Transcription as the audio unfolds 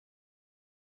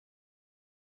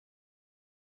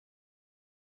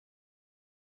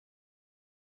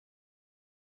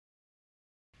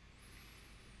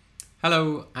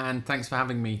Hello, and thanks for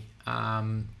having me.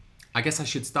 I guess I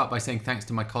should start by saying thanks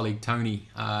to my colleague Tony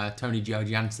Joe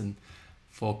Jansen,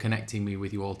 for connecting me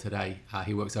with you all today.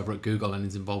 He works over at Google and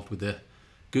is involved with the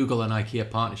Google and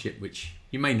IKEA partnership, which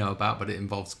you may know about, but it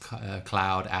involves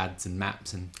cloud, ads and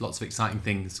maps and lots of exciting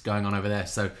things going on over there.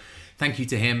 So thank you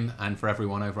to him and for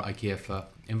everyone over at IKEA for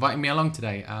inviting me along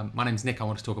today. My name's Nick. I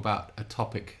want to talk about a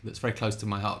topic that's very close to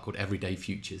my heart called everyday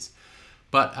futures.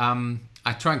 But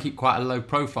I try and keep quite a low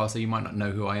profile, so you might not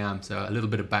know who I am. So a little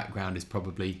bit of background is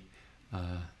probably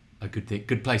a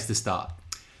good place to start.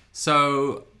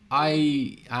 So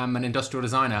I am an industrial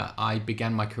designer. I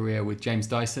began my career with James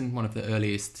Dyson, one of the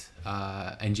earliest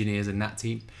engineers in that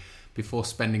team, before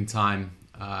spending time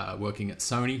working at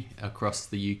Sony across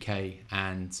the UK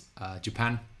and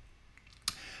Japan.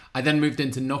 I then moved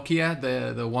into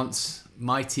Nokia, the once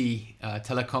mighty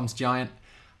telecoms giant,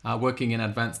 working in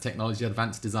advanced technology,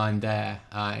 advanced design there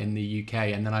in the UK,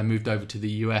 and then I moved over to the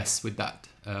US with that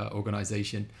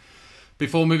organization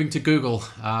before moving to Google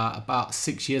about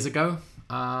 6 years ago.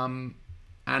 And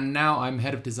now I'm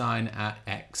head of design at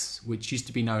X, which used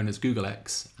to be known as Google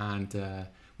X, and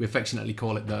we affectionately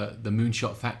call it the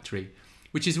Moonshot Factory,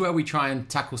 which is where we try and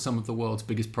tackle some of the world's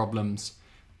biggest problems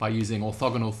by using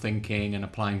orthogonal thinking and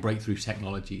applying breakthrough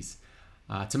technologies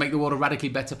to make the world a radically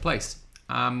better place.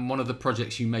 One of the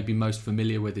projects you may be most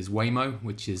familiar with is Waymo,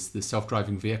 which is the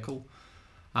self-driving vehicle.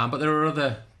 But there are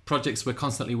other projects we're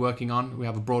constantly working on. We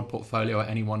have a broad portfolio at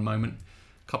any one moment,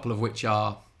 a couple of which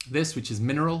are this, which is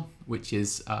Mineral, which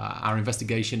is our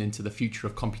investigation into the future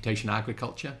of computational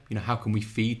agriculture. You know, how can we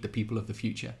feed the people of the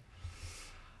future?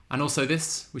 And also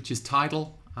this, which is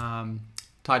Tidal.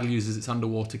 Tidal uses its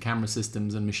underwater camera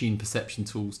systems and machine perception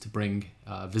tools to bring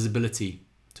visibility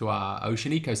to our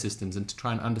ocean ecosystems and to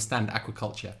try and understand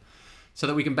aquaculture so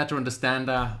that we can better understand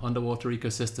our underwater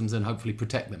ecosystems and hopefully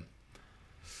protect them.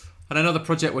 And another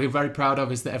project we're very proud of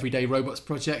is the Everyday Robots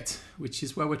project, which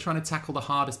is where we're trying to tackle the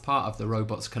hardest part of the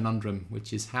robots conundrum,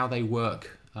 which is how they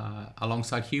work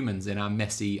alongside humans in our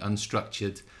messy,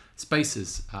 unstructured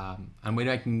spaces. And we're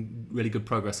making really good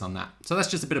progress on that. So that's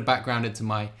just a bit of background into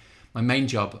my main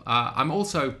job. I'm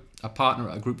also a partner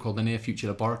at a group called the Near Future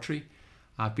Laboratory.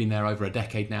 I've been there over a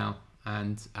decade now,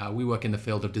 and we work in the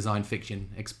field of design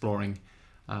fiction, exploring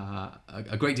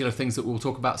a great deal of things that we'll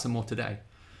talk about some more today.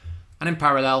 And in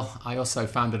parallel, I also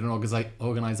founded an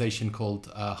organization called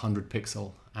 100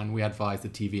 Pixel, and we advise the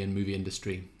TV and movie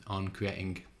industry on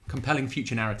creating compelling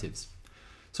future narratives.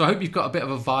 So I hope you've got a bit of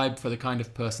a vibe for the kind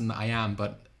of person that I am,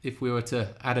 but if we were to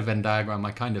add a Venn diagram,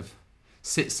 I kind of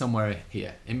sit somewhere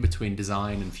here in between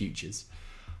design and futures.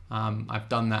 I've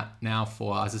done that now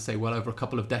for, as I say, well over a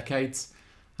couple of decades.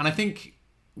 And I think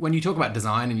when you talk about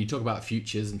design and you talk about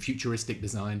futures and futuristic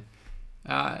design,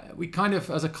 we kind of,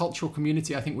 as a cultural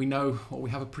community, I think we know, or we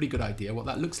have a pretty good idea what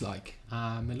that looks like.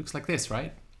 It looks like this,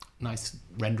 right? Nice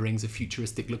renderings of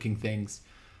futuristic looking things,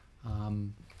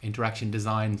 interaction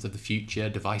designs of the future,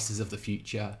 devices of the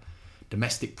future,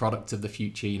 domestic products of the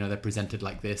future, you know, they're presented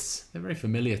like this. They're very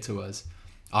familiar to us.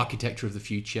 Architecture of the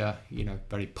future, you know,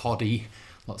 very poddy,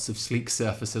 lots of sleek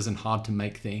surfaces and hard to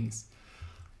make things.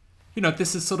 You know,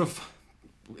 this is sort of,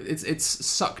 it's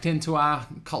sucked into our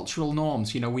cultural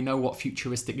norms. You know, we know what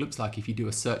futuristic looks like. If you do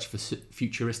a search for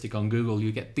futuristic on Google,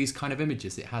 you get these kind of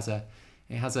images. It has a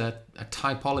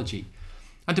typology.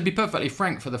 And to be perfectly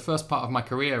frank, for the first part of my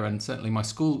career and certainly my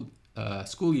school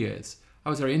years, I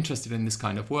was very interested in this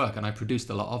kind of work and I produced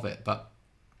a lot of it. But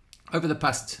over the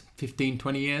past 15,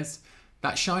 20 years,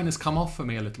 that shine has come off for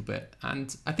me a little bit.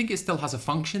 And I think it still has a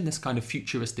function, this kind of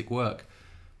futuristic work.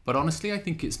 But honestly, I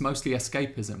think it's mostly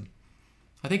escapism.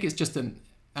 I think it's just an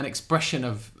expression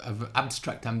of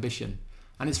abstract ambition.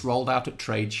 And it's rolled out at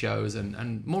trade shows.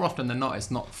 And more often than not,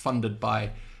 it's not funded by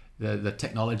the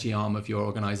technology arm of your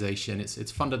organization.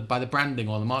 It's funded by the branding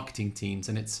or the marketing teams.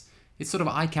 And it's sort of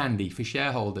eye candy for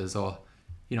shareholders, or,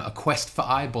 you know, a quest for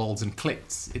eyeballs and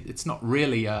clicks. It's not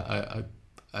really a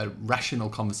rational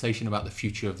conversation about the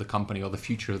future of the company or the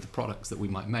future of the products that we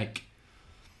might make.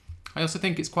 I also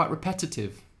think it's quite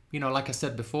repetitive. You know, like I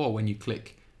said before, when you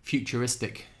click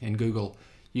futuristic in Google,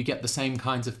 you get the same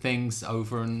kinds of things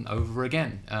over and over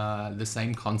again. The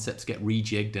same concepts get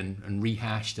rejigged and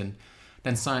rehashed, and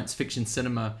then science fiction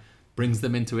cinema brings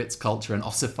them into its culture and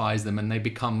ossifies them, and they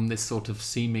become this sort of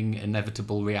seeming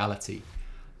inevitable reality.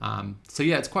 So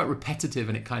yeah, it's quite repetitive,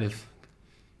 and it kind of,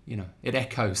 you know, it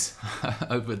echoes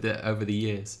over the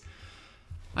years.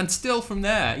 And still from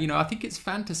there, you know, I think it's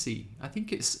fantasy. I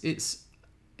think it's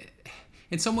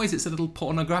in some ways it's a little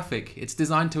pornographic. It's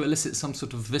designed to elicit some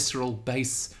sort of visceral,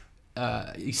 base,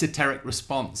 esoteric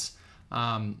response.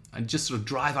 And just sort of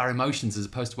drive our emotions as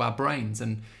opposed to our brains.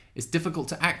 And it's difficult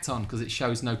to act on because it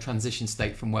shows no transition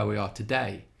state from where we are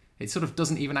today. It sort of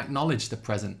doesn't even acknowledge the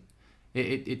present.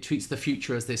 It treats the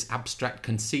future as this abstract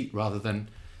conceit rather than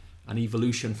an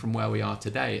evolution from where we are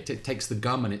today. It takes the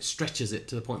gum and it stretches it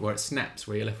to the point where it snaps,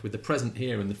 where you're left with the present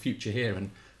here and the future here,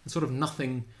 and sort of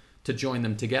nothing to join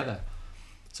them together.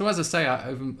 So as I say,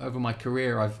 over my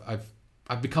career,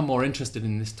 I've become more interested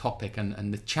in this topic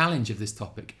and the challenge of this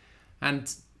topic.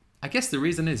 And I guess the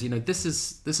reason is, this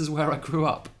is where I grew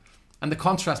up, and the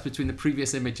contrast between the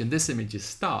previous image and this image is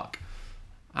stark.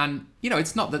 And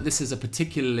it's not that this is a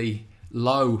particularly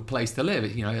low place to live.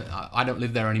 I don't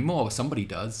live there anymore, but somebody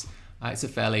does. It's a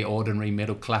fairly ordinary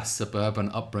middle-class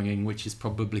suburban upbringing, which is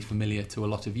probably familiar to a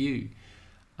lot of you.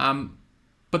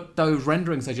 But those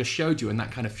renderings I just showed you and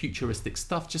that kind of futuristic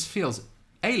stuff just feels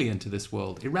alien to this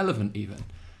world, irrelevant even.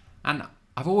 And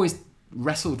I've always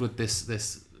wrestled with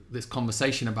this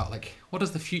conversation about, like, what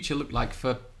does the future look like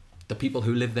for the people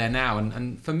who live there now,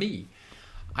 and for me.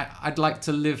 I'd like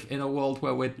to live in a world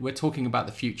where we're talking about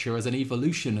the future as an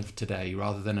evolution of today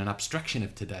rather than an abstraction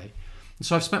of today. And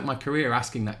so I've spent my career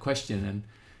asking that question,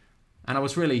 and I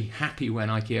was really happy when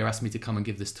IKEA asked me to come and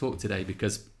give this talk today,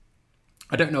 because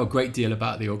I don't know a great deal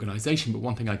about the organization, but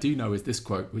one thing I do know is this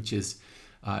quote, which is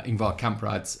Ingvar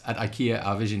Kamprad's, "At IKEA,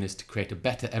 our vision is to create a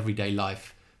better everyday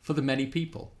life for the many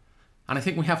people." And I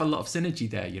think we have a lot of synergy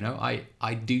there.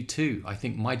 I do too. I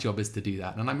think my job is to do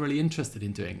that, and I'm really interested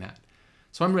in doing that.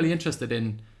 So I'm really interested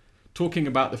in talking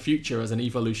about the future as an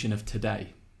evolution of today.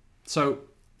 So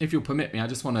if you'll permit me, I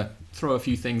just want to throw a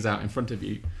few things out in front of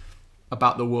you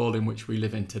about the world in which we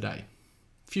live in today.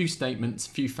 Few statements,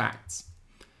 few facts.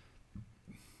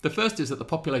 The first is that the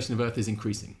population of Earth is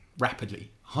increasing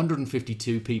rapidly.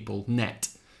 152 people net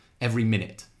every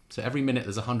minute. So every minute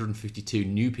there's 152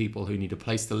 new people who need a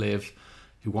place to live,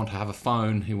 who want to have a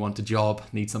phone, who want a job,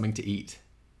 need something to eat.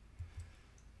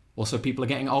 Also, people are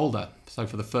getting older. So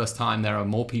for the first time, there are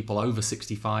more people over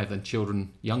 65 than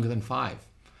children younger than 5.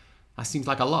 That seems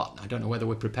like a lot. I don't know whether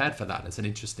we're prepared for that. It's an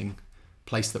interesting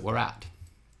place that we're at.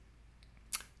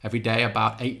 Every day,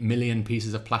 about 8 million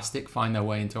pieces of plastic find their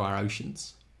way into our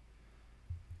oceans.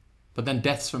 But then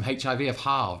deaths from HIV have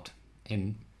halved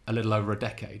in a little over a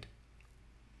decade.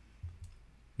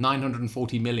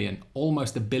 940 million,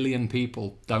 almost 1 billion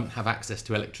people don't have access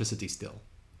to electricity still.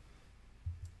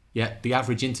 Yet the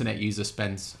average internet user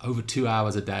spends over 2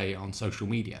 hours a day on social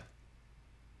media.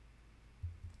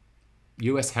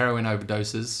 US heroin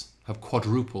overdoses have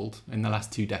quadrupled in the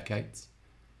last 2 decades.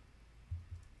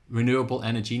 Renewable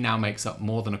energy now makes up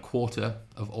more than a quarter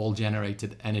of all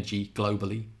generated energy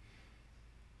globally.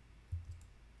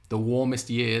 The warmest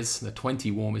years, the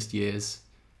 20 warmest years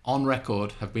on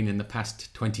record, have been in the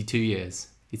past 22 years.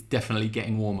 It's definitely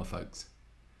getting warmer, folks.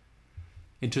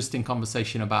 Interesting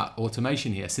conversation about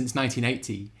automation here. Since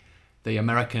 1980, the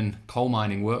American coal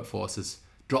mining workforce has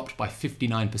dropped by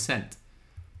 59%.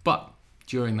 But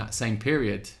during that same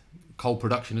period, coal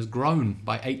production has grown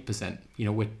by 8%.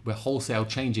 We're wholesale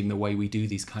changing the way we do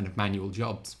these kind of manual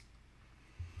jobs.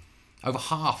 Over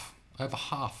half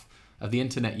of the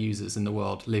internet users in the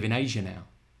world live in Asia now.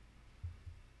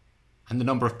 And the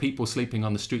number of people sleeping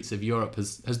on the streets of Europe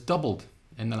has doubled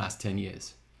in the last 10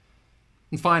 years.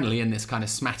 And finally, in this kind of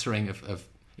smattering of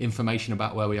information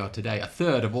about where we are today,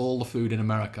 1/3 of all the food in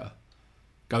America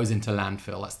goes into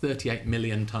landfill. That's 38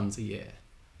 million tons a year.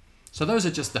 So those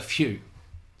are just a few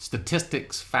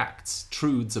statistics, facts,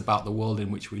 truths about the world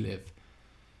in which we live.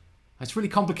 It's really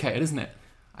complicated, isn't it?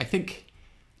 I think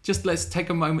just let's take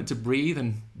a moment to breathe.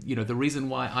 And the reason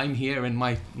why I'm here in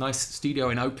my nice studio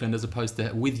in Oakland as opposed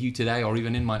to with you today or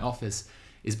even in my office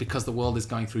is because the world is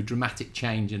going through dramatic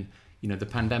change, and the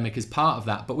pandemic is part of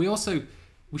that. But we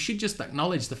should just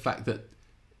acknowledge the fact that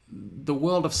the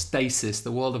world of stasis,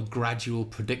 the world of gradual,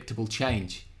 predictable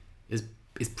change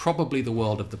is probably the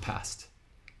world of the past.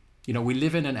 We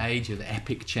live in an age of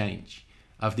epic change,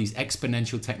 of these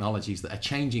exponential technologies that are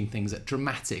changing things at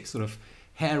dramatic, sort of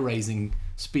hair-raising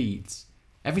speeds.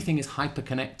 Everything is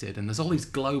hyper-connected, and there's all these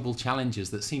global challenges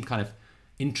that seem kind of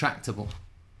intractable.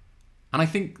 And I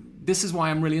think this is why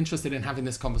I'm really interested in having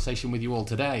this conversation with you all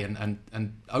today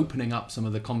and opening up some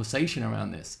of the conversation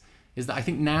around this, is that I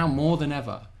think now more than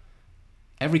ever,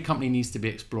 every company needs to be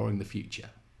exploring the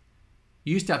future.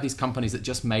 You used to have these companies that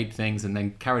just made things and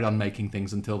then carried on making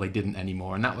things until they didn't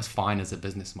anymore, and that was fine as a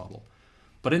business model.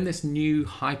 But in this new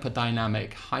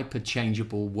hyper-dynamic,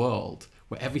 hyper-changeable world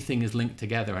where everything is linked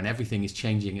together and everything is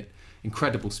changing at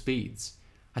incredible speeds,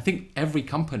 I think every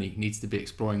company needs to be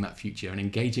exploring that future and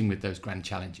engaging with those grand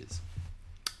challenges.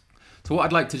 So what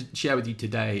I'd like to share with you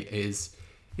today is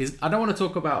is I don't want to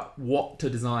talk about what to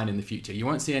design in the future. You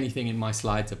won't see anything in my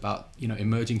slides about,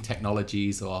 emerging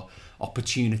technologies or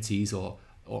opportunities or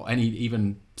any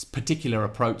even particular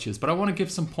approaches, but I want to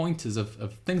give some pointers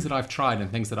of things that I've tried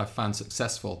and things that I've found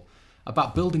successful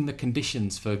about building the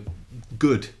conditions for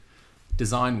good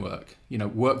design work,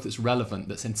 work that's relevant,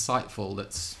 that's insightful,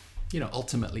 that's,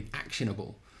 ultimately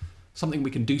actionable, something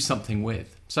we can do something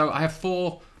with. So I have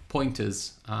 4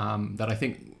 pointers that I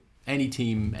think any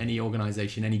team, any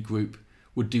organization, any group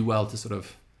would do well to sort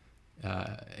of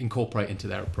incorporate into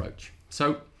their approach.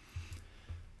 So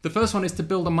the first one is to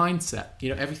build a mindset.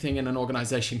 Everything in an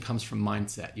organization comes from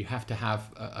mindset. You have to have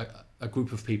a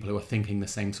group of people who are thinking the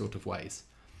same sort of ways.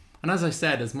 And as I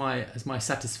said, as my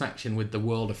satisfaction with the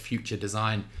world of future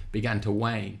design began to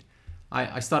wane,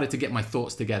 I started to get my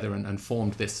thoughts together and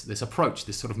formed this approach,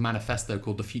 this sort of manifesto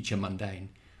called The Future Mundane,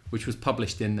 which was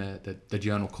published in the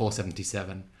journal Core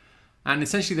 77. And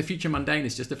essentially the Future Mundane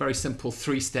is just a very simple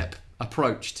 3-step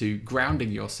approach to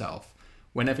grounding yourself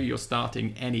whenever you're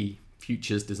starting any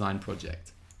futures design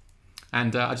project.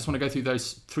 And I just want to go through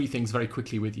those 3 things very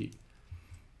quickly with you.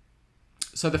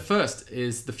 So the first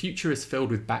is the future is filled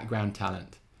with background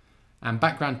talent. And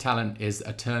background talent is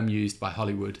a term used by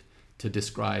Hollywood to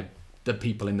describe the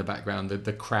people in the background,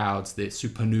 the crowds, the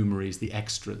supernumeraries, the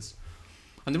extras.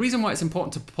 And the reason why it's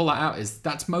important to pull that out is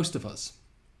that's most of us.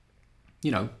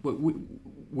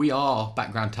 We are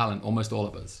background talent, almost all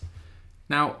of us.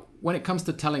 Now, when it comes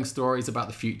to telling stories about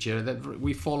the future,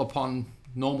 we fall upon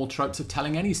normal tropes of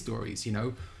telling any stories.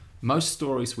 Most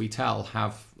stories we tell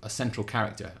have a central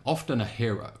character, often a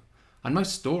hero. And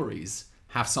most stories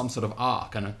have some sort of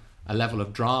arc and a level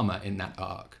of drama in that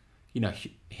arc.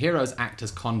 Heroes act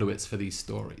as conduits for these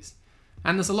stories.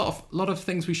 And there's a lot of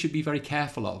things we should be very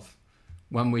careful of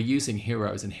when we're using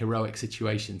heroes in heroic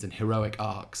situations and heroic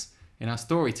arcs in our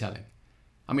storytelling.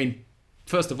 I mean,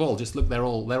 first of all, just look, they're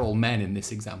all men in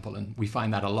this example, and we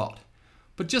find that a lot.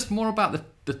 But just more about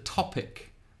the topic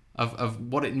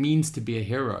of what it means to be a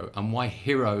hero and why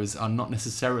heroes are not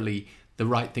necessarily the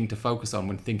right thing to focus on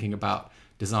when thinking about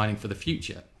designing for the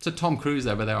future. So Tom Cruise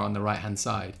over there on the right-hand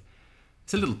side.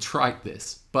 It's a little trite,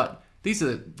 this, but these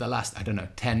are the last,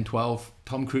 10, 12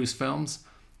 Tom Cruise films.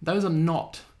 Those are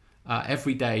not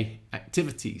everyday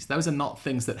activities. Those are not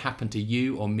things that happen to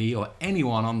you or me or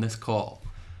anyone on this call.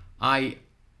 I've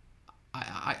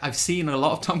seen a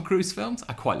lot of Tom Cruise films.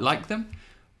 I quite like them.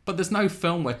 But there's no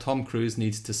film where Tom Cruise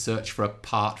needs to search for a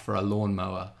part for a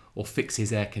lawnmower or fix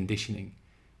his air conditioning.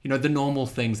 The normal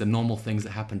things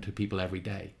that happen to people every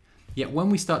day. Yet when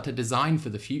we start to design for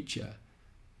the future,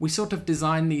 we sort of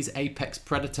design these apex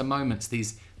predator moments,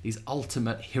 these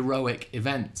ultimate heroic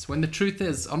events, when the truth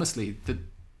is, honestly, that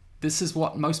this is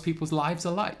what most people's lives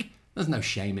are like. There's no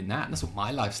shame in that. That's what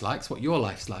my life's like. It's what your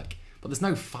life's like. But there's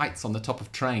no fights on the top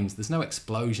of trains. There's no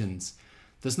explosions.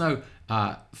 There's no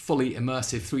fully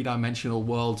immersive 3-dimensional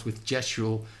worlds with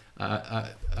gestural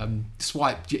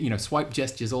swipe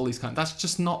gestures, all these kinds. That's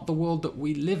just not the world that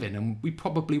we live in, and we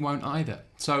probably won't either.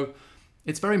 So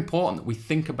it's very important that we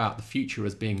think about the future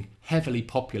as being heavily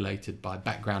populated by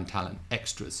background talent,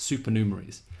 extras,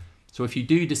 supernumeraries. So if you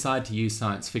do decide to use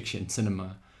science fiction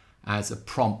cinema as a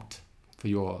prompt for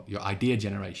your idea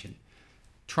generation,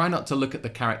 try not to look at the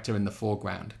character in the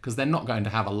foreground, because they're not going to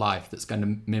have a life that's going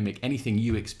to mimic anything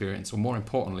you experience, or more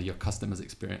importantly, your customers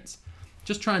experience.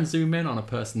 Just try and zoom in on a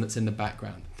person that's in the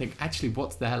background. Think, actually,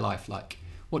 what's their life like?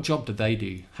 What job do they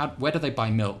do? Where do they buy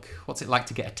milk? What's it like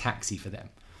to get a taxi for them?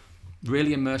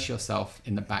 Really immerse yourself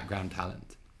in the background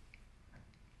talent.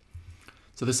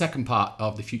 So the second part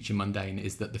of the future mundane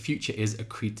is that the future is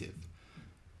accretive.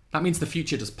 That means the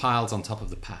future just piles on top of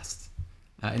the past.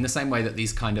 In the same way that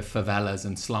these kind of favelas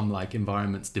and slum-like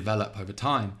environments develop over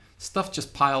time, stuff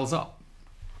just piles up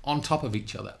on top of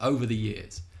each other over the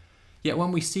years. Yet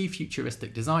when we see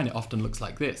futuristic design, it often looks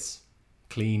like this: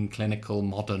 clean, clinical,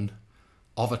 modern,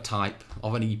 of a type,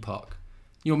 of an epoch.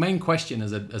 Your main question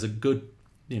as a good,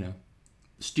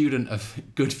 student of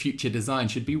good future design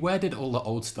should be, where did all the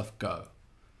old stuff go?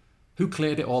 Who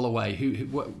cleared it all away?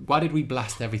 Why did we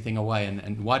blast everything away?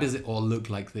 And why does it all look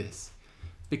like this?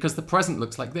 Because the present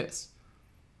looks like this.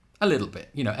 A little bit.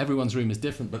 Everyone's room is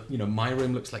different, but my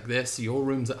room looks like this. Your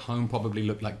rooms at home probably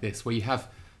look like this, where you have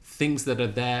things that are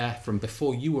there from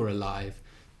before you were alive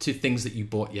to things that you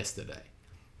bought yesterday.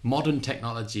 Modern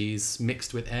technologies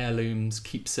mixed with heirlooms,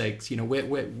 keepsakes.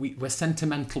 We're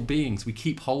sentimental beings. We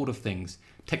keep hold of things.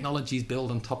 Technologies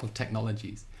build on top of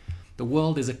technologies. The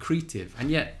world is accretive. And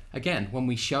yet, again, when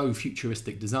we show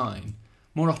futuristic design,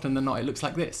 more often than not, it looks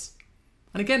like this.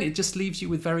 And again, it just leaves you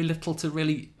with very little to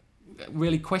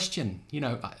really question.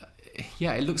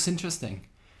 Yeah, it looks interesting.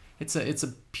 It's a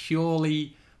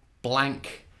purely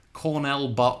blank Cornell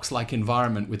box-like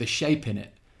environment with a shape in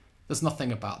it. There's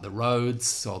nothing about the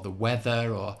roads or the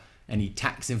weather or any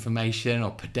tax information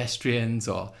or pedestrians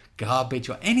or garbage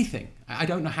or anything. I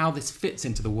don't know how this fits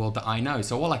into the world that I know.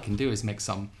 So all I can do is make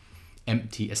some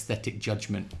empty aesthetic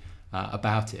judgment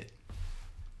about it.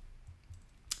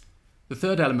 The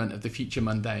third element of the future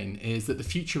mundane is that the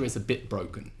future is a bit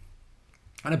broken.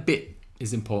 And a bit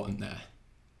is important there.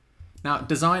 Now,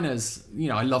 designers,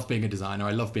 I love being a designer.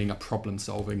 I love being a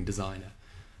problem-solving designer.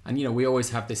 And, we always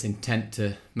have this intent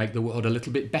to make the world a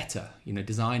little bit better.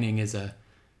 Designing is a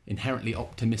inherently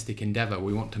optimistic endeavor.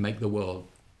 We want to make the world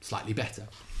slightly better.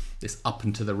 This up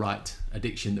and to the right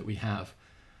addiction that we have.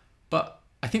 But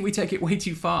I think we take it way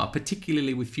too far,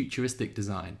 particularly with futuristic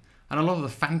design. And a lot of the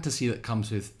fantasy that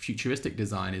comes with futuristic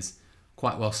design is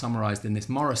quite well summarized in this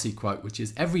Morrissey quote, which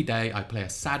is, "Every day I play a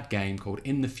sad game called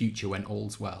In the Future When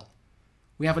All's Well."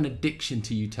 We have an addiction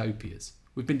to utopias.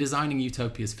 We've been designing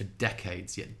utopias for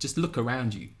decades, yet just look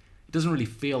around you. It doesn't really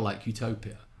feel like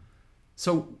utopia.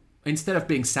 So instead of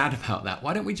being sad about that,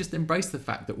 why don't we just embrace the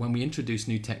fact that when we introduce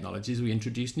new technologies, we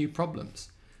introduce new problems?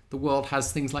 The world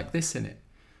has things like this in it.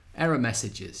 Error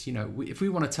messages. If we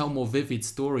want to tell more vivid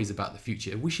stories about the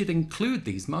future, we should include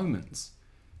these moments.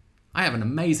 I have an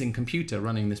amazing computer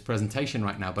running this presentation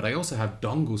right now, but I also have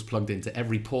dongles plugged into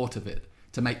every port of it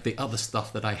to make the other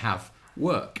stuff that I have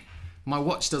work. My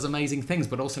watch does amazing things,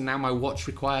 but also now my watch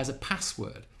requires a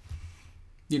password.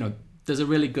 There's a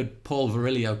really good Paul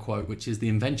Virilio quote, which is, "The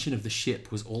invention of the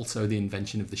ship was also the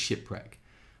invention of the shipwreck."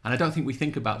 And I don't think we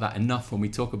think about that enough when we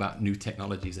talk about new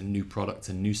technologies and new products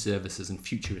and new services and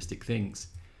futuristic things.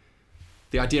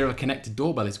 The idea of a connected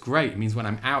doorbell is great. It means when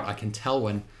I'm out, I can tell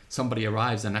when somebody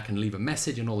arrives and I can leave a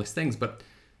message and all these things. But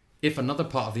if another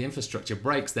part of the infrastructure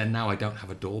breaks, then now I don't have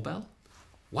a doorbell.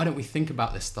 Why don't we think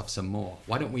about this stuff some more?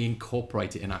 Why don't we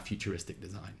incorporate it in our futuristic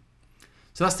design?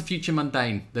 So that's the future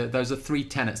mundane. Those are three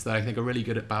tenets that I think are really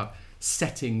good about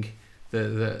setting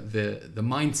the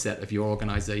mindset of your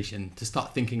organization to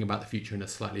start thinking about the future in a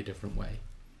slightly different way.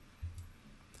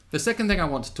 The second thing I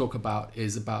want to talk about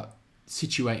is about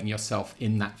situating yourself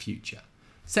in that future.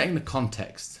 Setting the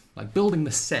context, like building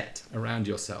the set around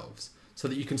yourselves so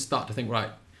that you can start to think,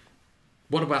 right,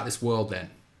 what about this world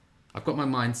then? I've got my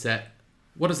mindset.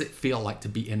 What does it feel like to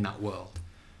be in that world?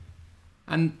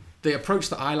 And the approach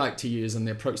that I like to use and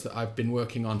the approach that I've been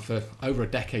working on for over a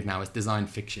decade now is design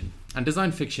fiction. And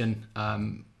design fiction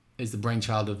is the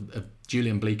brainchild of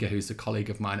Julian Bleecker, who's a colleague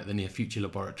of mine at the Near Future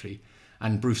Laboratory,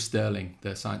 and Bruce Sterling,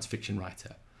 the science fiction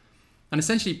writer. And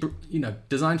essentially,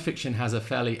 design fiction has a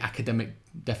fairly academic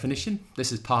definition.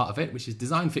 This is part of it, which is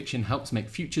design fiction helps make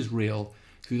futures real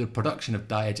through the production of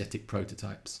diegetic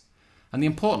prototypes. And the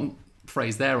important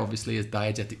phrase there, obviously, is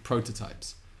diegetic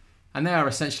prototypes. And they are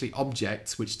essentially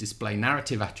objects which display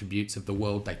narrative attributes of the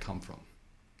world they come from.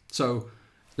 So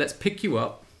let's pick you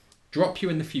up, drop you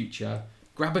in the future,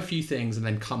 grab a few things, and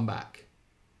then come back.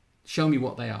 Show me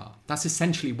what they are. That's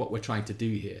essentially what we're trying to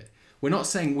do here. We're not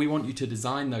saying we want you to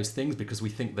design those things because we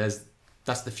think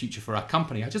that's the future for our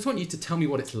company. I just want you to tell me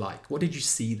what it's like. What did you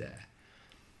see there?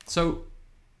 So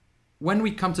when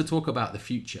we come to talk about the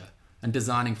future and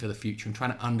designing for the future and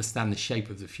trying to understand the shape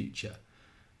of the future,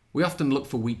 we often look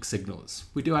for weak signals.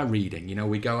 We do our reading,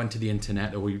 we go onto the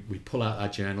internet, or we pull out our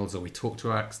journals, or we talk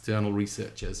to our external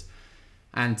researchers,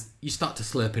 and you start to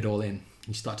slurp it all in.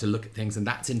 You start to look at things, and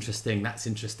that's interesting.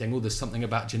 Oh, there's something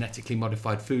about genetically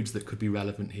modified foods that could be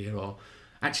relevant here, or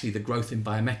actually the growth in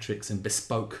biometrics and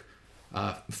bespoke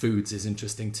foods is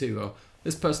interesting too. Or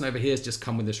this person over here has just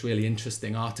come with this really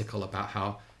interesting article about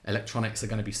how electronics are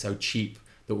going to be so cheap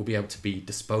that we'll be able to be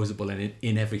disposable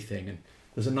in everything. And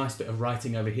there's a nice bit of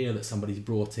writing over here that somebody's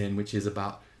brought in, which is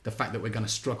about the fact that we're going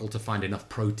to struggle to find enough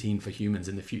protein for humans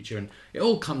in the future. And it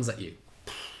all comes at you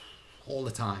all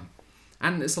the time.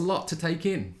 And it's a lot to take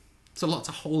in. It's a lot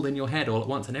to hold in your head all at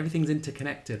once, and everything's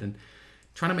interconnected. And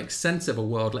trying to make sense of a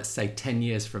world, let's say 10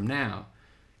 years from now,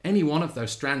 any one of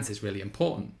those strands is really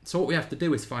important. So what we have to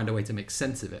do is find a way to make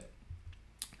sense of it.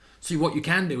 So what you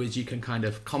can do is you can kind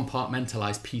of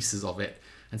compartmentalize pieces of it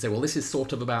and say, well, this is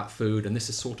sort of about food, and this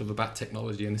is sort of about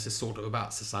technology, and this is sort of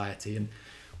about society. And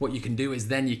what you can do is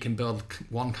then you can build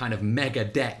one kind of mega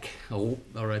deck or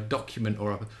a document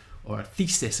or a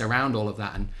thesis around all of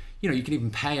that. And you can even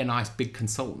pay a nice big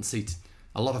consultancy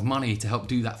a lot of money to help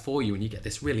do that for you, and you get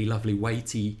this really lovely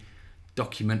weighty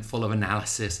document full of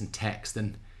analysis and text,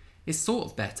 and it's sort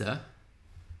of better,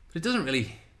 but it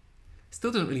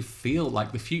still doesn't really feel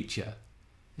like the future.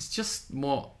 It's just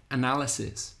more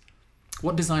analysis.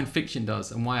 What design fiction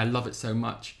does, and why I love it so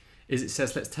much, is it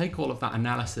says, let's take all of that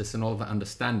analysis and all of that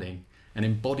understanding and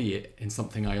embody it in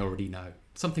something I already know.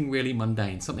 Something really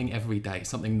mundane, something everyday,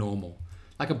 something normal,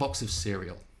 like a box of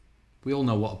cereal. We all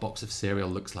know what a box of cereal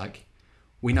looks like.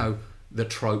 We know the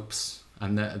tropes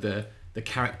and the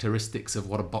characteristics of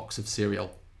what a box of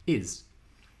cereal is.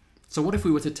 So what if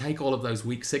we were to take all of those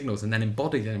weak signals and then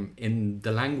embody them in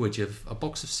the language of a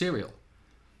box of cereal?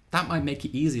 That might make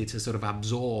it easier to sort of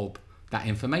absorb that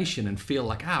information and feel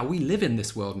like, we live in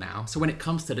this world now. So when it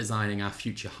comes to designing our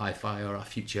future hi-fi or our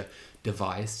future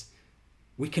device,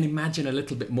 we can imagine a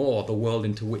little bit more the world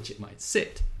into which it might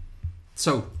sit.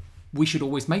 So we should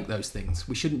always make those things.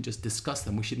 We shouldn't just discuss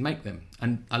them, we should make them.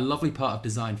 And a lovely part of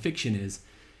design fiction is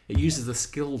it uses the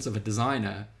skills of a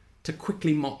designer to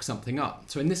quickly mock something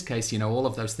up. So in this case, all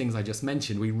of those things I just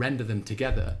mentioned, we render them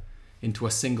together into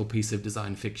a single piece of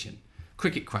design fiction.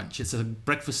 Cricket Crunch, it's a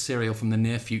breakfast cereal from the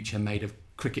near future made of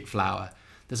cricket flour.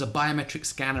 There's a biometric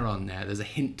scanner on there. There's a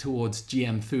hint towards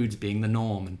GM foods being the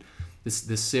norm. And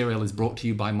this cereal is brought to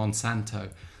you by Monsanto.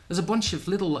 There's a bunch of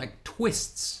little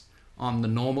twists on the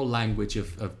normal language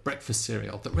of breakfast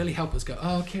cereal that really help us go,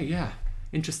 okay, yeah,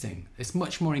 interesting. It's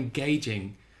much more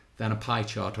engaging than a pie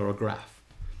chart or a graph.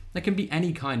 There can be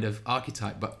any kind of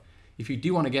archetype, but if you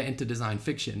do want to get into design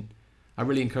fiction, I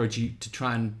really encourage you to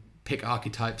try and pick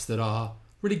archetypes that are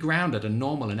really grounded and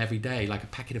normal and everyday, like a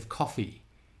packet of coffee.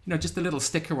 Just a little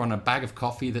sticker on a bag of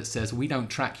coffee that says, "We don't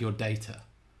track your data."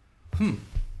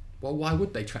 Well, why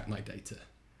would they track my data?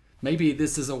 Maybe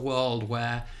this is a world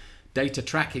where data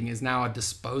tracking is now a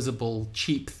disposable,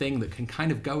 cheap thing that can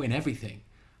kind of go in everything.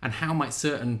 And how might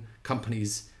certain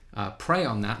companies prey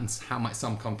on that, and how might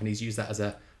some companies use that as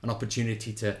an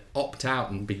opportunity to opt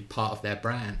out and be part of their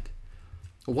brand?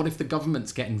 Or what if the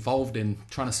governments get involved in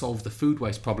trying to solve the food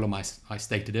waste problem I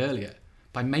stated earlier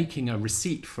by making a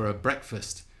receipt for a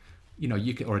breakfast,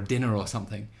 or a dinner or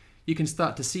something? You can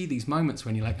start to see these moments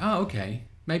when you're like, okay,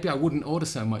 maybe I wouldn't order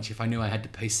so much if I knew I had to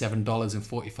pay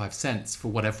 $7.45 for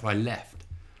whatever I left.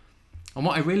 And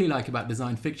what I really like about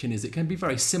design fiction is it can be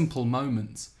very simple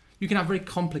moments. You can have very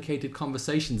complicated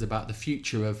conversations about the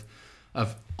future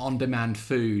of on-demand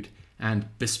food and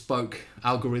bespoke,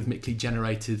 algorithmically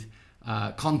generated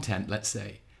content, let's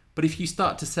say. But if you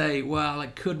start to say, well,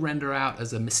 it could render out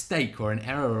as a mistake or an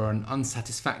error or an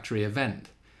unsatisfactory event,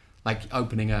 like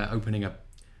opening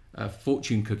a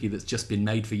fortune cookie that's just been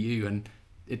made for you, and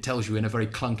it tells you in a very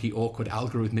clunky, awkward,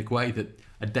 algorithmic way that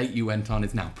a date you went on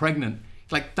is now pregnant.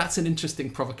 That's an interesting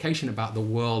provocation about the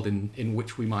world in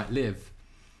which we might live.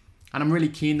 And I'm really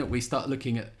keen that we start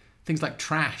looking at things like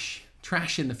trash.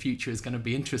 Trash in the future is going to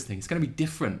be interesting. It's going to be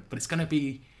different, but it's going to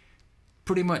be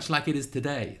pretty much like it is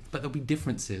today, but there'll be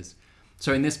differences.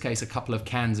 So in this case, a couple of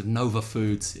cans of Nova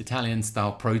Foods,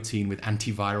 Italian-style protein with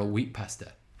antiviral wheat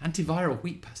pasta. Antiviral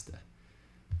wheat pasta?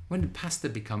 When did pasta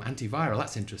become antiviral?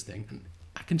 That's interesting. And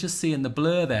I can just see in the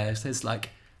blur there, it says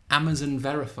Amazon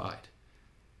verified.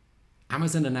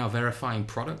 Amazon are now verifying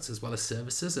products as well as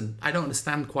services, and I don't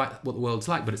understand quite what the world's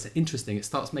like, but it's interesting. It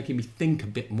starts making me think a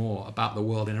bit more about the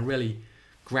world in a really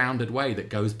grounded way that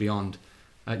goes beyond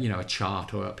a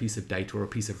chart or a piece of data or a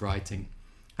piece of writing.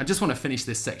 I just want to finish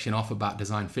this section off about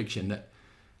design fiction that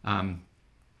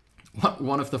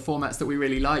one of the formats that we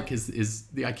really like is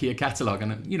the IKEA catalogue,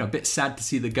 and a bit sad to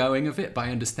see the going of it, but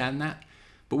I understand that.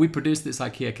 But we produced this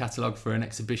IKEA catalogue for an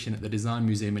exhibition at the Design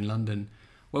Museum in London,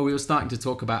 where we were starting to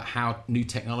talk about how new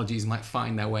technologies might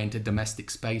find their way into domestic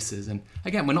spaces. And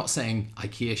again, we're not saying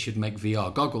IKEA should make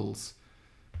VR goggles,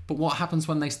 but what happens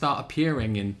when they start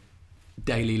appearing in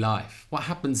daily life? What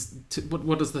happens to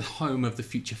what does the home of the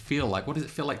future feel like? What does it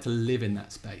feel like to live in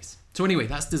that space? So anyway,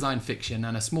 that's design fiction,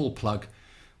 and a small plug.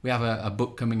 We have a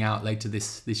book coming out later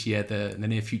this year, the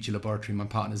Near Future Laboratory, my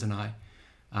partners and I.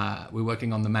 We're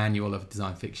working on the manual of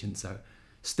design fiction, so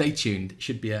stay tuned. It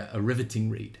should be a riveting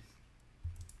read.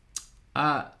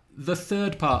 The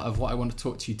third part of what I want to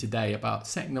talk to you today about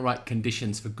setting the right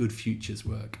conditions for good futures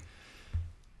work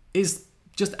is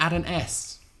just add an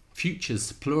S.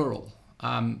 Futures, plural.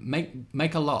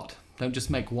 Make a lot. Don't just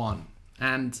make one.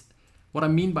 And what I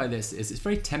mean by this is it's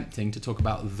very tempting to talk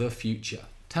about the future.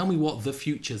 Tell me what the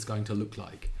future is going to look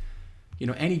like.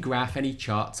 Any graph, any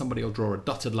chart, somebody will draw a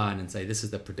dotted line and say, this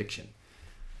is the prediction.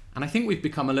 And I think we've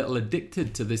become a little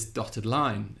addicted to this dotted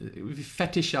line. We've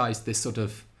fetishized this sort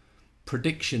of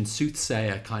prediction,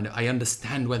 soothsayer kind of, I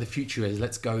understand where the future is,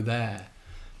 let's go there.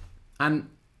 And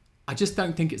I just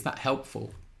don't think it's that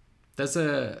helpful. There's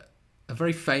a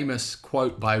very famous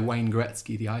quote by Wayne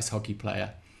Gretzky, the ice hockey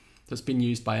player, that's been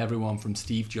used by everyone from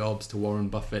Steve Jobs to Warren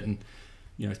Buffett, and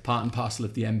it's part and parcel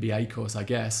of the MBA course, I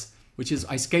guess, which is,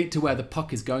 I skate to where the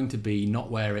puck is going to be,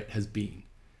 not where it has been.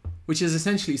 which is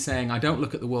essentially saying I don't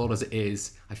look at the world as it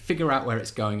is, I figure out where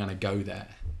it's going and I go there.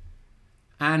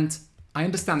 And I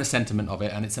understand the sentiment of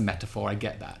it, and it's a metaphor, I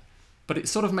get that. But it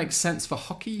sort of makes sense for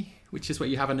hockey, which is where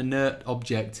you have an inert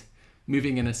object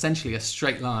moving in essentially a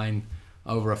straight line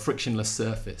over a frictionless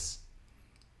surface.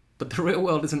 But the real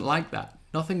world isn't like that.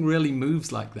 Nothing really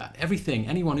moves like that. Everything,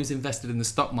 anyone who's invested in the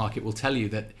stock market will tell you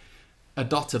that a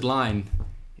dotted line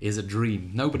is a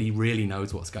dream. Nobody really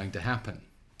knows what's going to happen.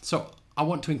 So I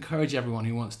want to encourage everyone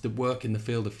who wants to work in the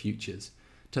field of futures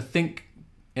to think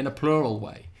in a plural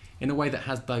way, in a way that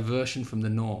has diversion from the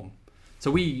norm.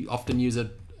 So we often use a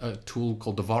tool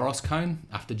called the Voros cone,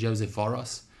 after Joseph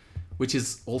Voros, which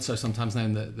is also sometimes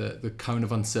known as the cone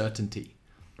of uncertainty.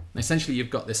 And essentially, you've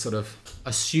got this sort of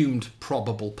assumed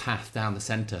probable path down the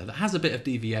center that has a bit of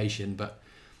deviation, but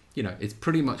it's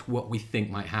pretty much what we think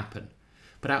might happen.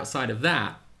 But outside of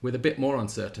that, with a bit more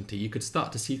uncertainty, you could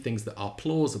start to see things that are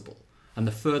plausible. And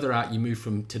the further out you move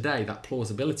from today, that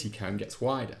plausibility cone gets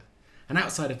wider. And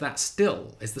outside of that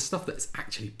still is the stuff that's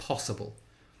actually possible.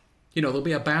 There'll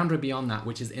be a boundary beyond that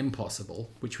which is impossible,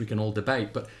 which we can all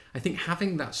debate. But I think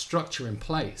having that structure in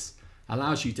place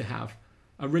allows you to have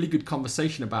a really good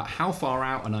conversation about how far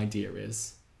out an idea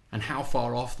is and how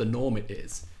far off the norm it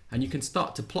is. And you can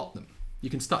start to plot them. You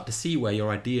can start to see where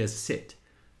your ideas sit.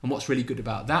 And what's really good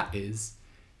about that is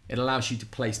it allows you to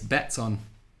place bets on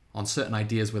certain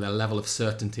ideas with a level of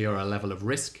certainty or a level of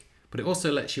risk. But it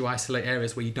also lets you isolate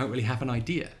areas where you don't really have an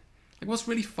idea. Like what's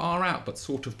really far out but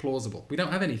sort of plausible. We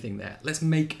don't have anything there. Let's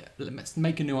make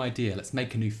a new idea. Let's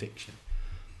make a new fiction.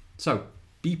 So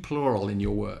be plural in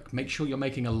your work. Make sure you're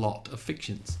making a lot of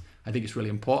fictions. I think it's really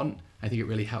important. I think it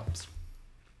really helps.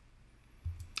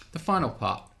 The final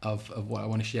part of what I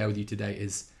want to share with you today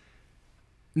is,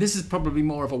 this is probably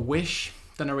more of a wish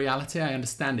than a reality. I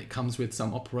understand it comes with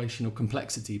some operational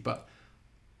complexity, but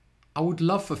I would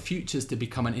love for futures to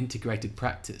become an integrated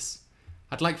practice.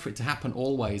 I'd like for it to happen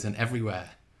always and everywhere,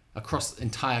 across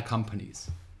entire companies.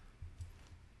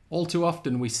 All too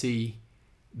often we see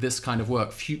this kind of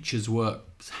work, futures work,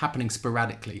 happening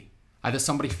sporadically. Either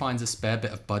somebody finds a spare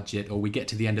bit of budget, or we get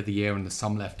to the end of the year and there's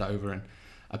some left over and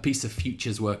a piece of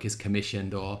futures work is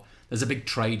commissioned, or there's a big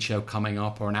trade show coming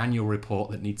up, or an annual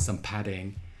report that needs some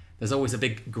padding. There's always a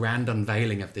big grand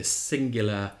unveiling of this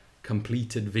singular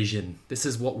completed vision. This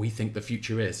is what we think the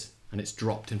future is, and it's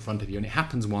dropped in front of you, and it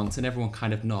happens once and everyone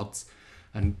kind of nods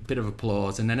and a bit of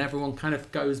applause, and then everyone kind of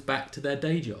goes back to their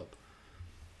day job.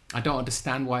 I don't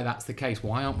understand why that's the case.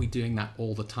 Why aren't we doing that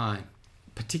all the time,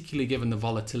 particularly given the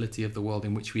volatility of the world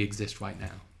in which we exist right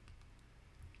now?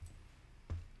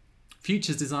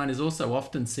 Futures design is also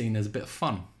often seen as a bit of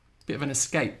fun, a bit of an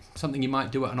escape, something you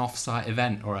might do at an off-site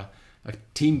event or a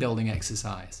team building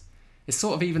exercise. It's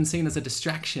sort of even seen as a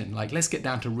distraction, like let's get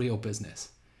down to real business.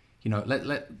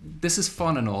 This is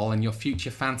fun and all, and your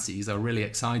future fancies are really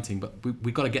exciting, but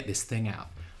we've got to get this thing out.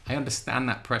 I understand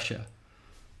that pressure,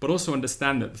 but also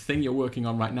understand that the thing you're working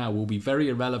on right now will be very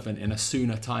irrelevant in a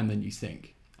sooner time than you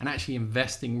think. And actually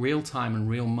investing real time and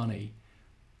real money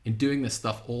in doing this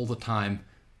stuff all the time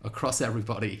across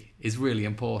everybody is really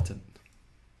important.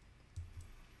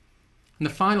 And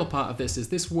the final part of this is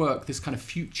this work, this kind of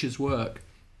futures work,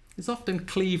 is often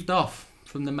cleaved off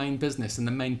from the main business and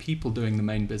the main people doing the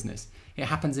main business. It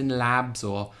happens in labs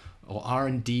or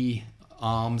R&D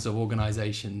arms of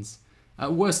organizations.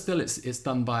 Worse still, it's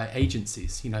done by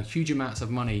agencies. Huge amounts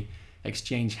of money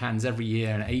exchange hands every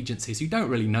year, and agencies who don't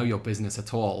really know your business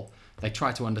at all, they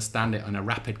try to understand it in a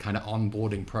rapid kind of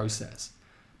onboarding process.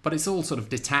 But it's all sort of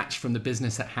detached from the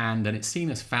business at hand, and it's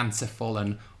seen as fanciful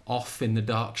and off in the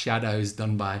dark shadows,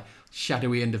 done by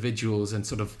shadowy individuals and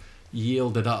sort of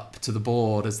yielded up to the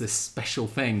board as this special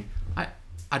thing.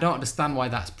 I don't understand why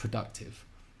that's productive.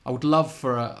 I would love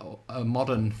for a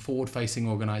modern forward-facing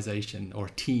organization or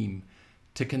a team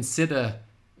to consider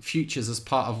futures as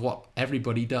part of what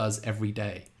everybody does every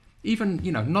day. Even,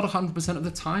 not 100% of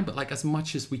the time, but like as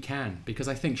much as we can, because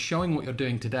I think showing what you're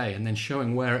doing today and then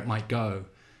showing where it might go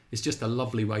is just a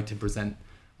lovely way to present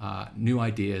new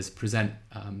ideas, present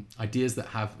ideas that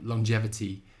have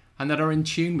longevity and that are in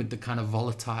tune with the kind of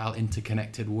volatile,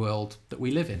 interconnected world that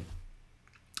we live in.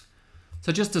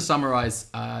 So just to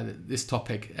summarize this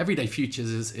topic, everyday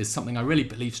futures is something I really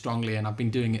believe strongly, and I've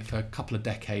been doing it for a couple of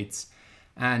decades.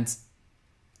 And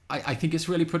I think it's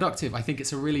really productive. I think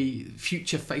it's a really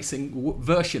future-facing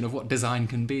version of what design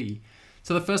can be.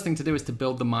 So the first thing to do is to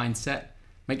build the mindset.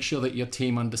 Make sure that your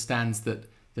team understands that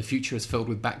the future is filled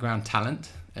with background talent.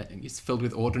 It's filled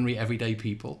with ordinary, everyday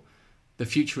people. The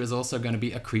future is also going to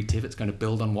be accretive. It's going to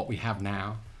build on what we have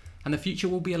now. And the future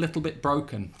will be a little bit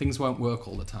broken. Things won't work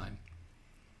all the time.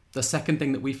 The second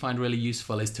thing that we find really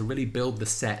useful is to really build the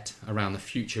set around the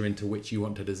future into which you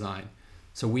want to design.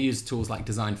 So we use tools like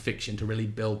design fiction to really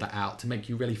build that out, to make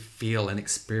you really feel and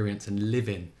experience and live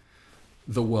in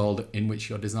the world in which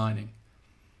you're designing.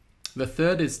 The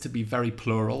third is to be very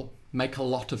plural. Make a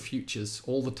lot of futures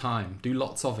all the time. Do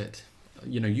lots of it.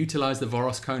 Utilize the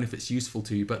Voros cone if it's useful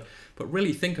to you, but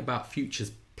really think about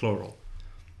futures plural.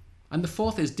 And the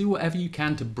fourth is do whatever you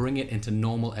can to bring it into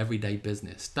normal everyday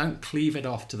business. Don't cleave it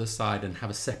off to the side and have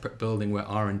a separate building where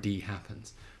R&D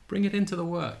happens. Bring it into the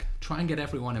work. Try and get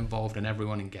everyone involved and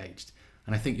everyone engaged.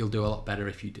 And I think you'll do a lot better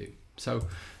if you do. So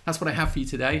that's what I have for you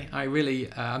today.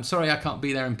 I'm sorry I can't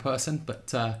be there in person, but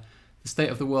the state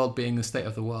of the world being the state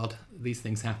of the world, these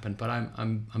things happen. But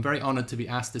I'm very honored to be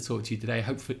asked to talk to you today. I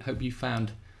hope you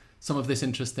found some of this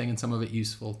interesting and some of it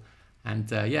useful.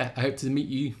 And I hope to meet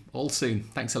you all soon.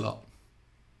 Thanks a lot.